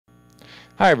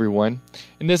Hi everyone.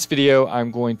 In this video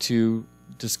I'm going to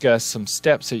discuss some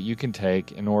steps that you can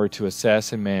take in order to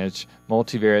assess and manage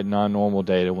multivariate non-normal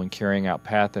data when carrying out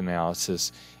path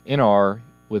analysis in R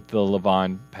with the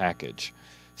Lavaan package.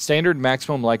 Standard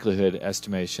maximum likelihood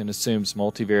estimation assumes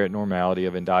multivariate normality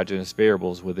of endogenous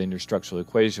variables within your structural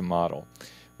equation model.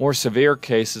 More severe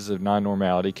cases of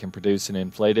non-normality can produce an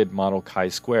inflated model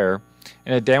chi-square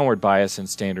and a downward bias in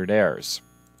standard errors.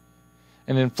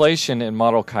 An inflation in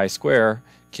model chi-square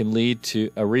can lead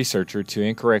to a researcher to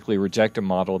incorrectly reject a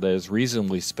model that is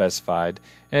reasonably specified,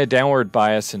 and a downward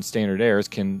bias in standard errors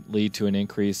can lead to an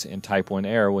increase in type 1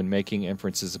 error when making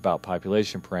inferences about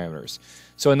population parameters.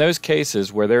 So in those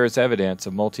cases where there is evidence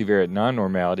of multivariate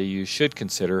non-normality, you should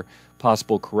consider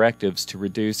possible correctives to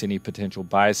reduce any potential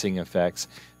biasing effects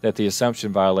that the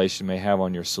assumption violation may have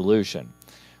on your solution.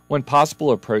 One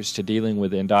possible approach to dealing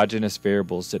with endogenous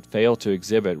variables that fail to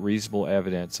exhibit reasonable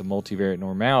evidence of multivariate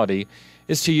normality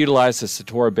is to utilize the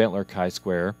Sator-Bentler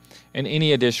chi-square and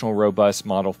any additional robust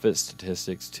model fit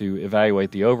statistics to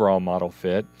evaluate the overall model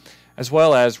fit, as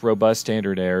well as robust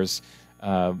standard errors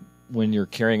when you're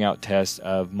carrying out tests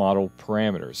of model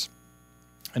parameters.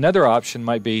 Another option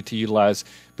might be to utilize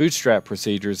Bootstrap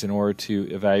procedures in order to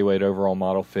evaluate overall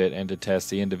model fit and to test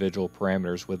the individual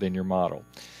parameters within your model.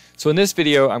 So in this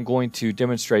video I'm going to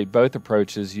demonstrate both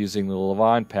approaches using the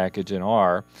Lavaan package in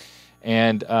R.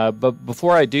 But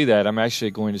before I do that, I'm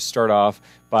actually going to start off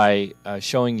by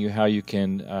showing you how you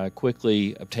can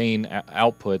quickly obtain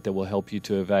output that will help you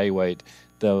to evaluate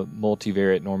the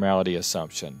multivariate normality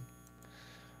assumption.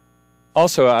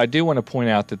 Also, I do want to point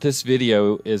out that this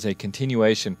video is a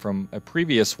continuation from a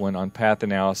previous one on path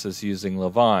analysis using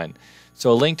Lavaan.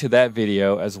 So a link to that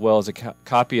video, as well as a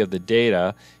copy of the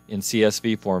data in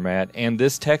CSV format and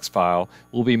this text file,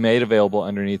 will be made available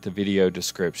underneath the video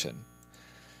description.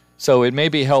 So it may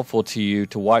be helpful to you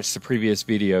to watch the previous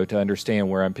video to understand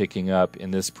where I'm picking up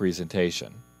in this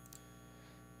presentation.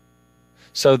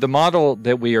 So the model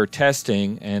that we are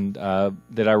testing and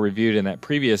that I reviewed in that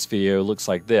previous video looks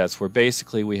like this, where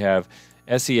basically we have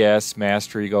SES,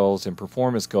 mastery goals, and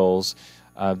performance goals.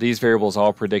 These variables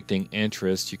all predicting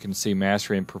interest. You can see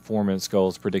mastery and performance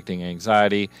goals predicting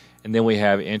anxiety, and then we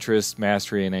have interest,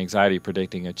 mastery, and anxiety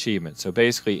predicting achievement. So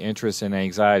basically interest and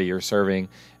anxiety are serving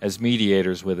as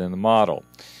mediators within the model.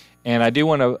 And I do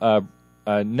want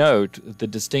to note the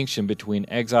distinction between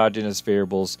exogenous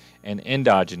variables and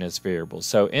endogenous variables.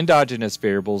 So endogenous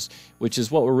variables, which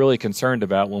is what we're really concerned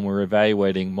about when we're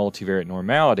evaluating multivariate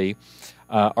normality,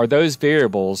 are those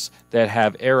variables that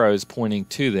have arrows pointing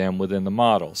to them within the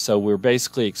model. So we're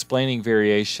basically explaining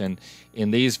variation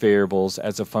in these variables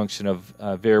as a function of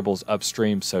variables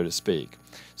upstream, so to speak.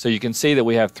 So you can see that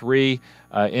we have three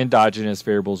endogenous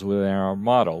variables within our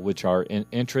model, which are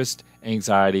interest,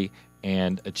 anxiety,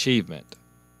 and achievement.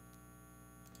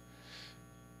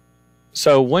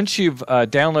 So once you've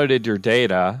downloaded your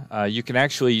data, you can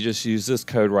actually just use this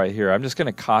code right here. I'm just going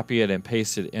to copy it and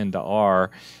paste it into R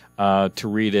to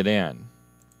read it in.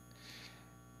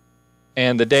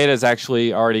 And the data is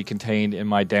actually already contained in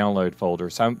my download folder.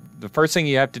 So the first thing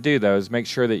you have to do, though, is make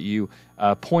sure that you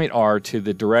point R to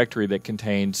the directory that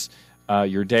contains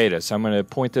your data. So I'm going to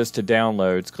point this to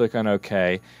downloads, click on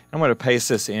OK. I'm going to paste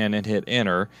this in and hit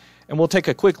enter. And we'll take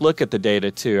a quick look at the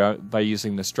data too by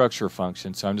using the structure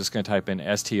function. So I'm just going to type in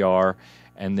str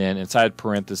and then inside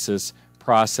parenthesis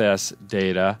process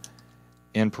data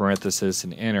in parenthesis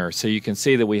and enter. So you can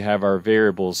see that we have our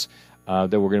variables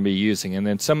that we're going to be using, and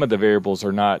then some of the variables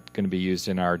are not going to be used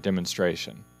in our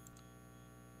demonstration.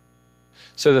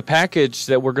 So the package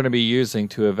that we're going to be using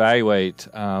to evaluate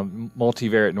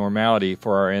multivariate normality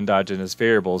for our endogenous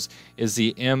variables is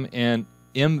the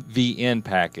MVN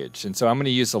package, and so I'm going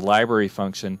to use the library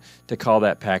function to call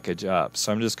that package up.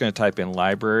 So I'm just going to type in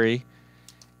library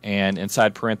and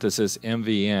inside parenthesis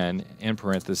MVN in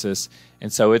parenthesis,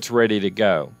 and so it's ready to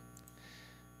go.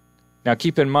 Now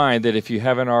keep in mind that if you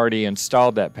haven't already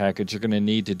installed that package, you're going to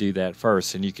need to do that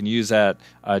first, and you can use that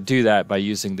do that by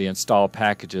using the install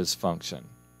packages function.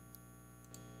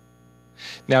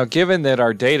 Now, given that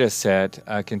our data set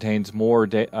contains more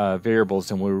variables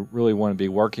than we really want to be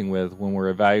working with when we're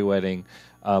evaluating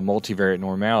multivariate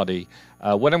normality,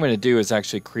 what I'm going to do is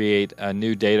actually create a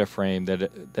new data frame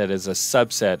that is a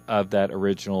subset of that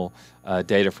original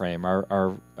data frame.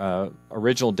 Our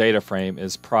original data frame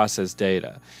is process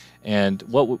data. And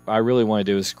what I really want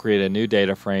to do is create a new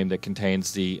data frame that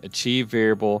contains the achieve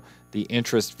variable, the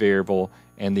interest variable,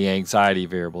 and the anxiety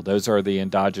variable. Those are the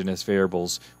endogenous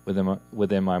variables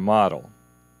within my model.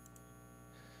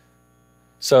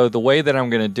 So the way that I'm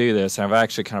going to do this, and I've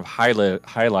actually kind of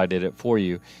highlighted it for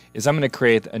you, is I'm going to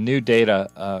create a new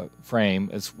data frame.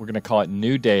 We're going to call it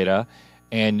new data,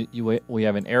 and we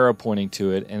have an arrow pointing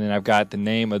to it, and then I've got the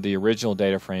name of the original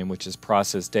data frame, which is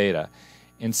process data.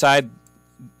 Inside,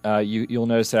 you'll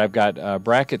notice that I've got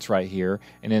brackets right here,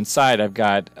 and inside I've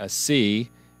got a C,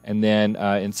 and then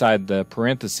inside the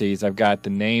parentheses I've got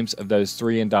the names of those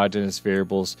 3 endogenous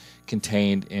variables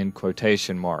contained in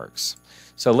quotation marks.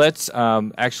 So let's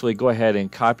actually go ahead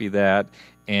and copy that,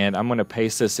 and I'm going to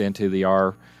paste this into the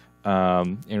R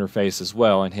interface as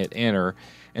well and hit enter.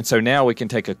 And so now we can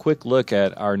take a quick look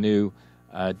at our new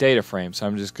data frame. So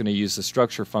I'm just going to use the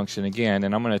structure function again,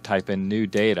 and I'm going to type in new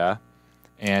data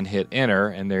and hit enter,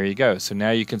 and there you go. So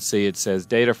now you can see it says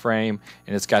data frame,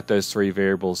 and it's got those 3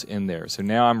 variables in there. So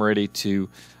now I'm ready to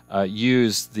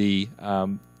use the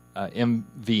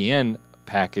MVN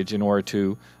package in order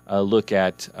to look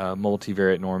at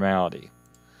multivariate normality.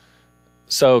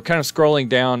 So kind of scrolling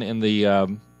down in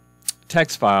the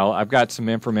text file, I've got some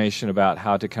information about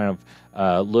how to kind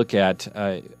of look at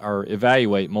or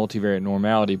evaluate multivariate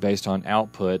normality based on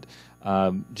output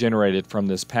generated from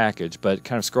this package. But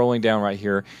kind of scrolling down right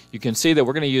here, you can see that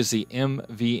we're going to use the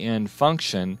MVN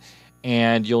function,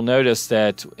 and you'll notice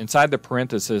that inside the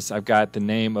parenthesis I've got the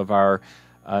name of our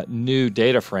new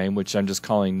data frame, which I'm just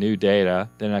calling new data,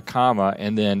 then a comma,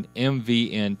 and then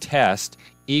MVN test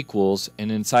equals,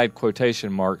 and inside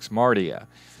quotation marks, Mardia.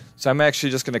 So I'm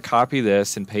actually just going to copy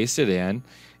this and paste it in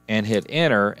and hit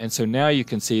enter, and so now you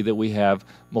can see that we have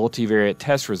multivariate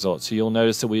test results. So you'll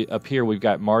notice that up here we've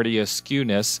got Mardia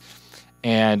skewness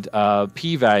and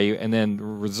p-value, and then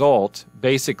result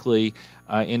basically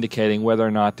indicating whether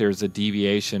or not there's a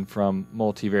deviation from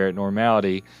multivariate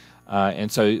normality.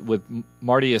 And so with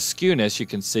Mardia skewness, you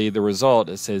can see the result,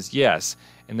 it says yes,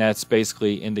 and that's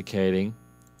basically indicating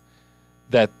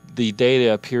that the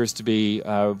data appears to be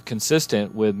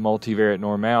consistent with multivariate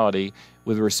normality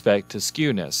with respect to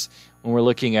skewness. When we're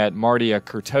looking at Mardia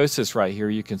kurtosis right here,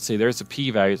 you can see there's a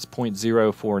p-value, it's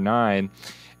 0.049,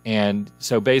 and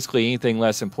so basically anything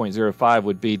less than 0.05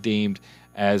 would be deemed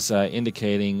as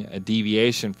indicating a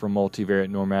deviation from multivariate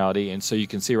normality, and so you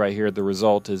can see right here the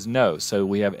result is no. So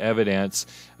we have evidence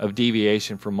of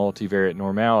deviation from multivariate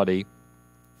normality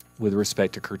with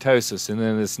respect to kurtosis. And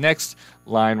then this next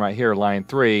line right here, line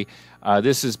 3,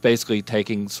 this is basically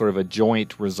taking sort of a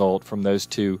joint result from those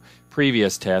 2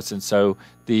 previous tests, and so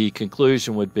the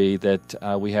conclusion would be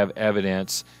that we have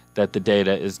evidence that the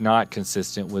data is not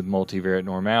consistent with multivariate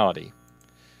normality.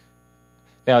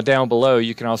 Now down below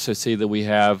you can also see that we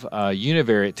have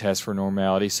univariate tests for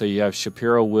normality. So you have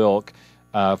Shapiro-Wilk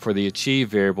for the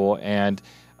achieved variable, and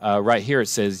right here it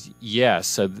says yes.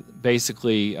 So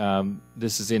basically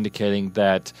this is indicating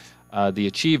that the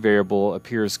achieved variable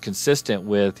appears consistent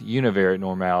with univariate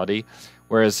normality,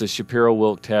 whereas the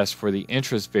Shapiro-Wilk test for the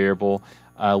interest variable,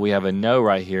 we have a no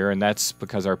right here, and that's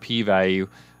because our p-value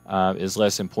is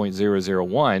less than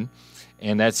 0.001.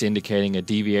 And that's indicating a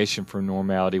deviation from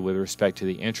normality with respect to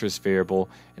the interest variable.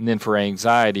 And then for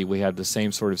anxiety, we have the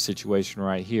same sort of situation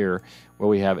right here, where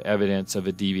we have evidence of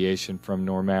a deviation from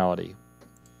normality.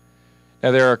 Now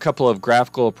there are a couple of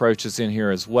graphical approaches in here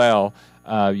as well.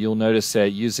 You'll notice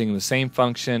that using the same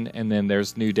function, and then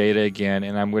there's new data again,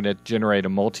 and I'm going to generate a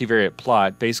multivariate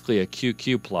plot, basically a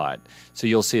QQ plot. So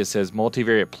you'll see it says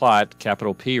multivariate plot,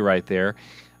 capital P right there,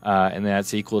 and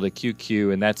that's equal to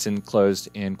QQ, and that's enclosed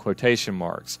in quotation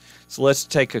marks. So let's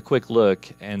take a quick look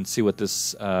and see what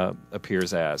this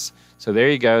appears as. So there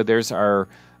you go, there's our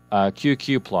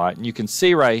QQ plot, and you can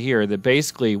see right here that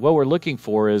basically what we're looking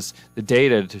for is the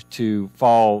data to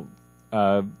fall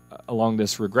along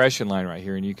this regression line right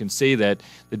here, and you can see that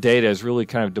the data is really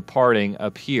kind of departing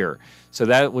up here. So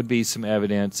that would be some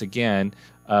evidence again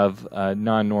of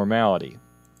non-normality.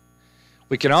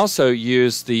 We can also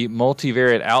use the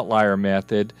multivariate outlier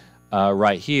method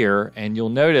right here, and you'll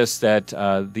notice that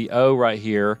the O right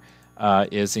here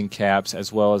is in caps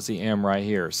as well as the M right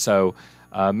here. So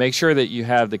make sure that you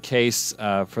have the case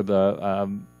for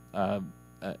the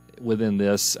within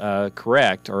this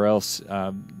correct, or else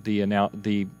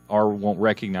the R won't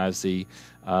recognize the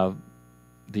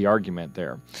argument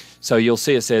there. So you'll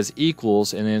see it says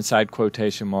equals, and inside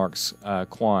quotation marks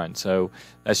quan. So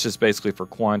that's just basically for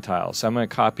quantile. So I'm going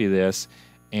to copy this,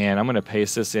 and I'm going to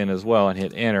paste this in as well and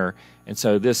hit enter. And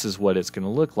so this is what it's going to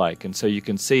look like. And so you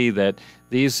can see that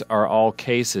these are all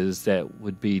cases that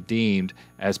would be deemed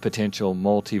as potential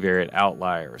multivariate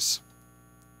outliers.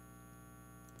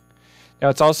 Now,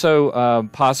 it's also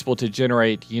possible to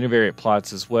generate univariate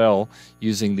plots as well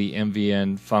using the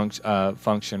MVN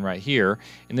function right here.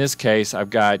 In this case, I've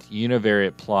got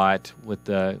univariate plot with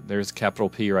there's capital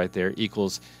P right there,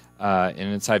 equals, and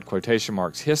inside quotation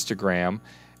marks, histogram,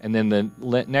 and then the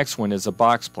next one is a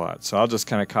box plot. So I'll just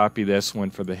kind of copy this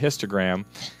one for the histogram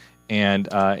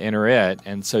and enter it.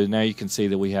 And so now you can see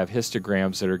that we have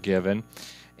histograms that are given.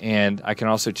 And I can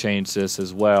also change this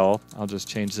as well. I'll just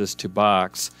change this to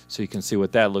box so you can see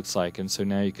what that looks like. And so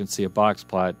now you can see a box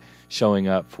plot showing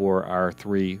up for our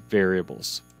 3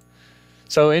 variables.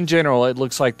 So in general, it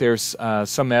looks like there's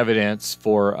some evidence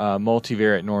for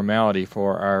multivariate normality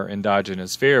for our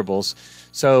endogenous variables.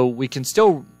 So we can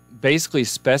still basically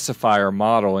specify our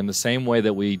model in the same way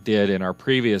that we did in our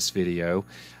previous video.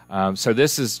 So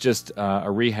this is just a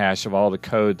rehash of all the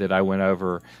code that I went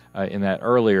over in that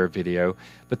earlier video.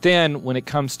 But then when it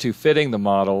comes to fitting the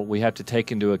model, we have to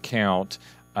take into account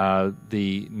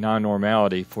the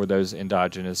non-normality for those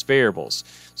endogenous variables.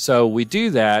 So we do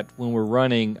that when we're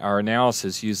running our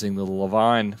analysis using the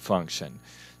Lavaan function.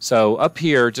 So up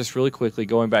here, just really quickly,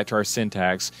 going back to our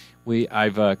syntax,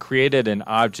 I've created an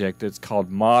object that's called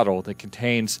model that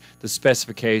contains the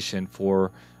specification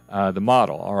for the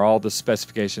model, or all the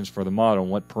specifications for the model,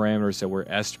 and what parameters that we're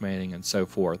estimating and so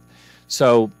forth.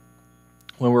 So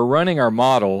when we're running our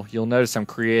model, you'll notice I'm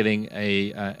creating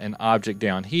an object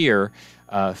down here,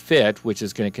 fit, which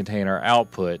is going to contain our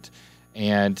output.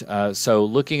 And so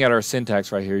looking at our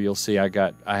syntax right here, you'll see I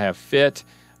have fit,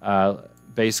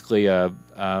 basically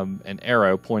an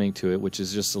arrow pointing to it, which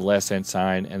is just a less-than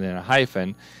sign, and then a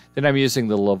hyphen. Then I'm using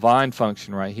the Lavaan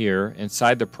function right here.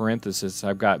 Inside the parenthesis,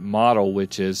 I've got model,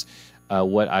 which is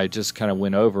what I just kind of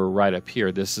went over right up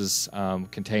here. This is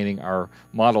containing our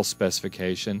model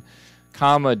specification,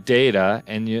 comma data,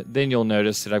 and then you'll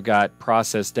notice that I've got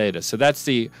process data. So that's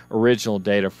the original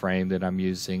data frame that I'm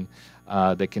using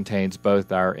that contains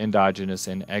both our endogenous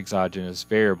and exogenous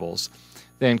variables.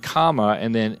 Then comma,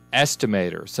 and then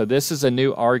estimator. So this is a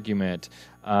new argument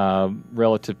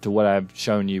relative to what I've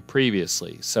shown you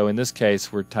previously. So in this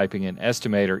case, we're typing in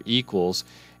estimator equals,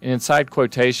 and inside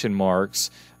quotation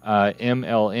marks,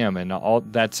 MLM,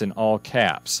 and that's in all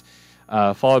caps,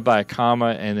 followed by a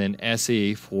comma, and then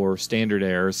SE for standard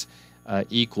errors,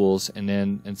 equals, and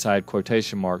then inside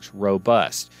quotation marks,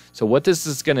 robust. So what this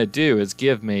is going to do is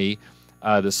give me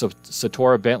the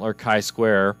Satora-Bentler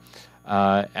chi-square,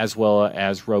 as well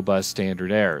as robust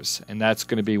standard errors. And that's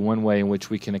going to be one way in which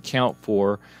we can account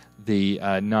for the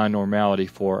non-normality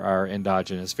for our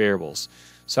endogenous variables.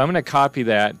 So I'm going to copy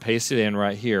that, paste it in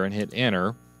right here, and hit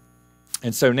enter.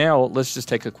 And so now let's just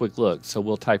take a quick look. So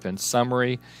we'll type in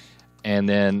summary and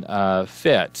then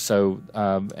fit. So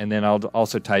and then I'll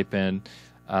also type in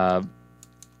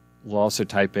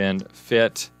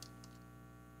fit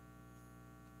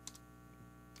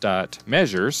dot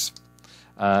measures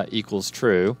equals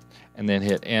true, and then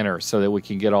hit enter so that we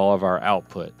can get all of our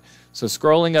output. So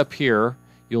scrolling up here,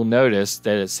 you'll notice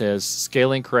that it says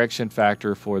scaling correction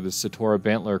factor for the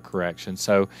Satora-Bentler correction.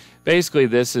 So basically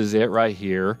this is it right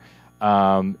here.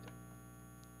 And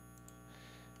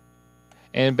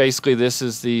basically this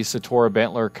is the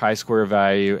Satora-Bentler chi-square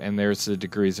value, and there's the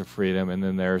degrees of freedom, and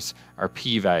then there's our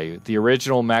p-value. The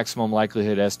original maximum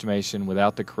likelihood estimation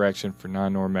without the correction for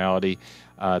non-normality,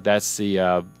 that's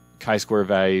the chi-square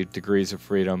value, degrees of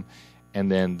freedom, and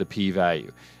then the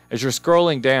p-value. As you're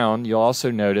scrolling down, you'll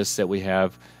also notice that we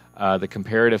have the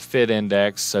comparative fit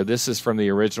index. So this is from the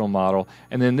original model,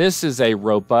 and then this is a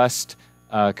robust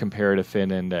comparative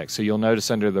fit index. So you'll notice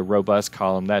under the robust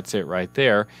column, that's it right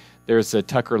there. There's a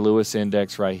Tucker-Lewis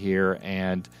index right here,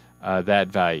 and that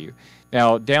value.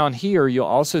 Now down here, you'll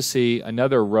also see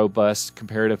another robust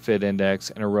comparative fit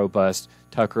index and a robust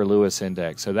Tucker-Lewis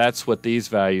index. So that's what these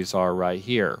values are right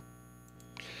here.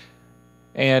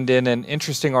 And in an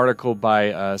interesting article by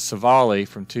Savali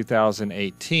from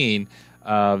 2018,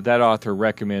 that author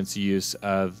recommends the use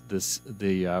of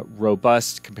the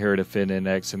robust comparative fit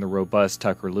index and the robust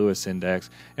Tucker-Lewis index,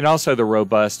 and also the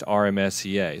robust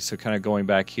RMSEA. So kind of going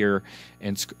back here,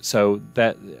 and so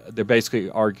that they're basically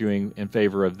arguing in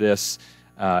favor of this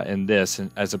and this,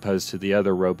 as opposed to the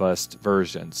other robust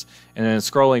versions. And then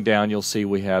scrolling down, you'll see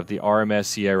we have the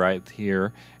RMSEA right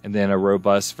here, and then a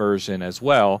robust version as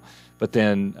well. But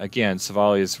then again,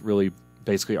 Savali is really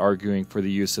basically arguing for the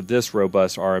use of this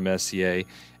robust RMSEA,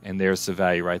 and there's the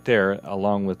value right there,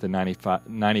 along with the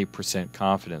 90%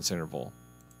 confidence interval.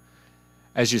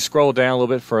 As you scroll down a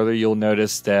little bit further, you'll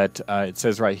notice that it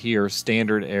says right here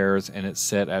standard errors, and it's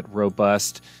set at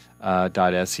robust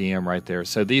 .sem right there.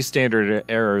 So these standard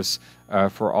errors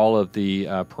for all of the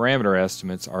parameter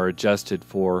estimates are adjusted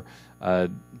for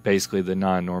basically the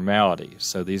non-normality.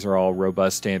 So these are all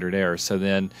robust standard errors. So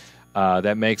then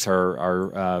that makes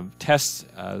our test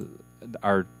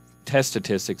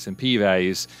statistics and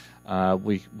p-values,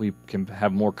 we can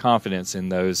have more confidence in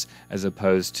those as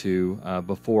opposed to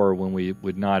before, when we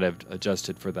would not have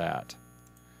adjusted for that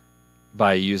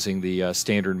by using the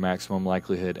standard maximum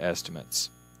likelihood estimates.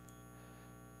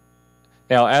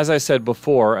 Now, as I said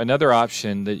before, another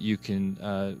option that you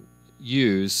can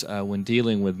use when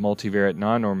dealing with multivariate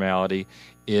non-normality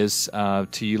is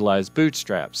to utilize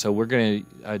Bootstrap. So we're going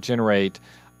to generate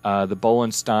the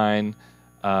Bollenstein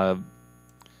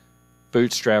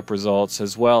Bootstrap results,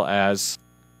 as well as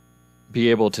be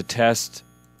able to test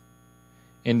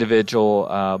individual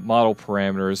model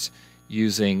parameters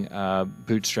using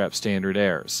Bootstrap standard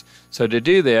errors. So to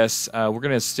do this, we're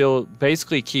going to still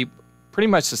basically keep pretty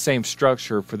much the same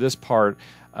structure for this part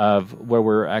of where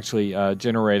we're actually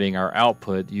generating our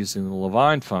output using the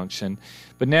Lavaan function.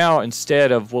 But now,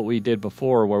 instead of what we did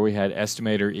before, where we had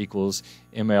estimator equals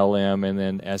MLM and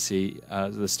then SE,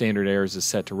 the standard errors is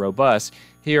set to robust,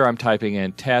 here I'm typing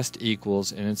in test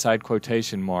equals, and inside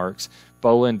quotation marks,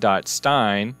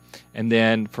 Bollen.Stein, and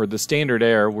then for the standard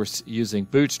error we're using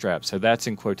Bootstrap, so that's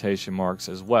in quotation marks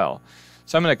as well.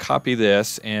 So I'm going to copy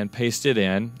this and paste it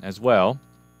in as well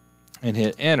and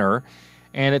hit enter,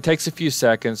 and it takes a few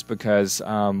seconds because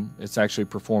it's actually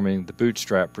performing the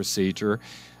Bootstrap procedure,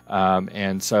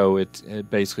 and so it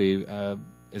basically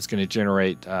is going to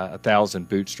generate 1,000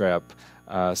 Bootstrap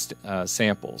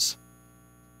samples.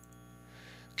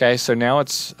 Okay, so now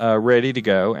it's ready to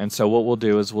go, and so what we'll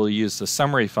do is we'll use the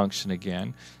summary function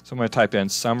again. So I'm going to type in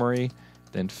summary,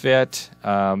 then fit,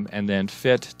 and then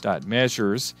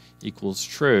fit.measures equals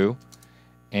true,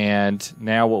 and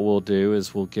now what we'll do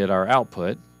is we'll get our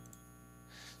output.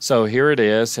 So here it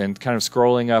is, and kind of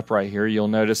scrolling up right here, you'll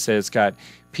notice that it's got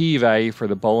p-value for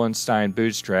the Bollenstein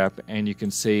Bootstrap, and you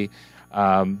can see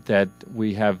that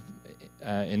we have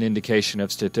an indication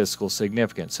of statistical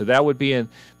significance. So that would be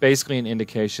basically an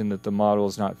indication that the model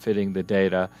is not fitting the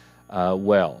data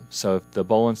well. So if the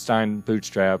Bollenstein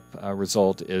Bootstrap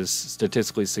result is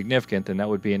statistically significant, then that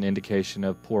would be an indication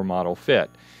of poor model fit.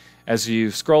 As you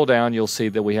scroll down, you'll see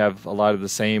that we have a lot of the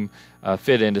same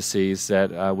fit indices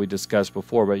that we discussed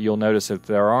before, but you'll notice that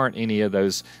there aren't any of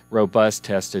those robust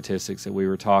test statistics that we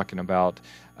were talking about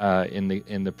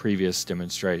in the previous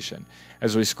demonstration.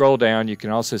 As we scroll down, you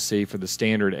can also see for the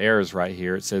standard errors right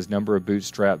here, it says number of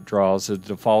Bootstrap draws. The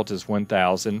default is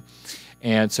 1,000.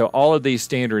 And so all of these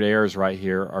standard errors right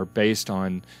here are based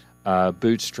on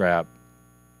Bootstrap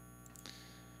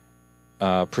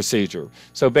procedure.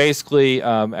 So basically,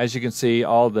 as you can see,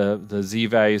 all the z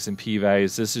values and p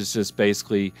values, this is just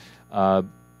basically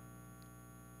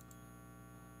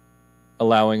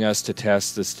allowing us to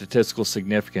test the statistical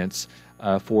significance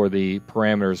for the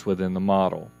parameters within the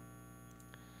model.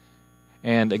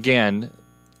 And again,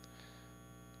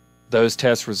 those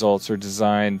test results are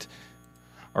designed,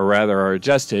 or rather are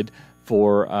adjusted,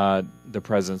 for the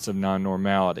presence of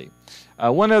non-normality.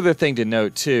 One other thing to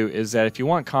note too is that if you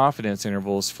want confidence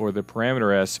intervals for the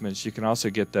parameter estimates, you can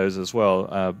also get those as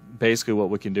well. Basically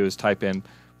what we can do is type in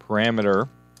parameter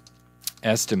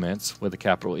estimates with a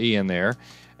capital E in there,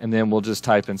 and then we'll just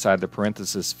type inside the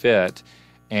parenthesis fit,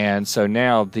 and so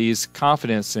now these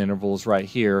confidence intervals right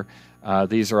here,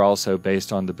 these are also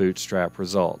based on the Bootstrap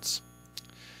results.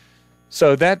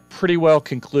 So that pretty well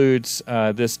concludes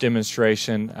this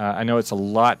demonstration. I know it's a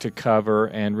lot to cover,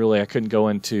 and really I couldn't go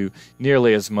into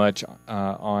nearly as much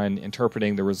on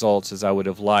interpreting the results as I would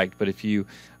have liked. But if you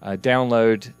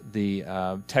download the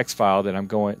text file that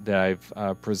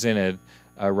I've presented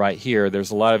right here,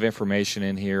 there's a lot of information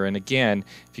in here. And again,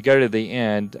 if you go to the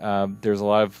end, there's a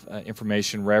lot of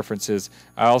information, references.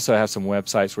 I also have some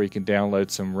websites where you can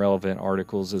download some relevant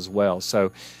articles as well.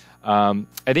 So at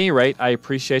any rate, I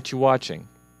appreciate you watching.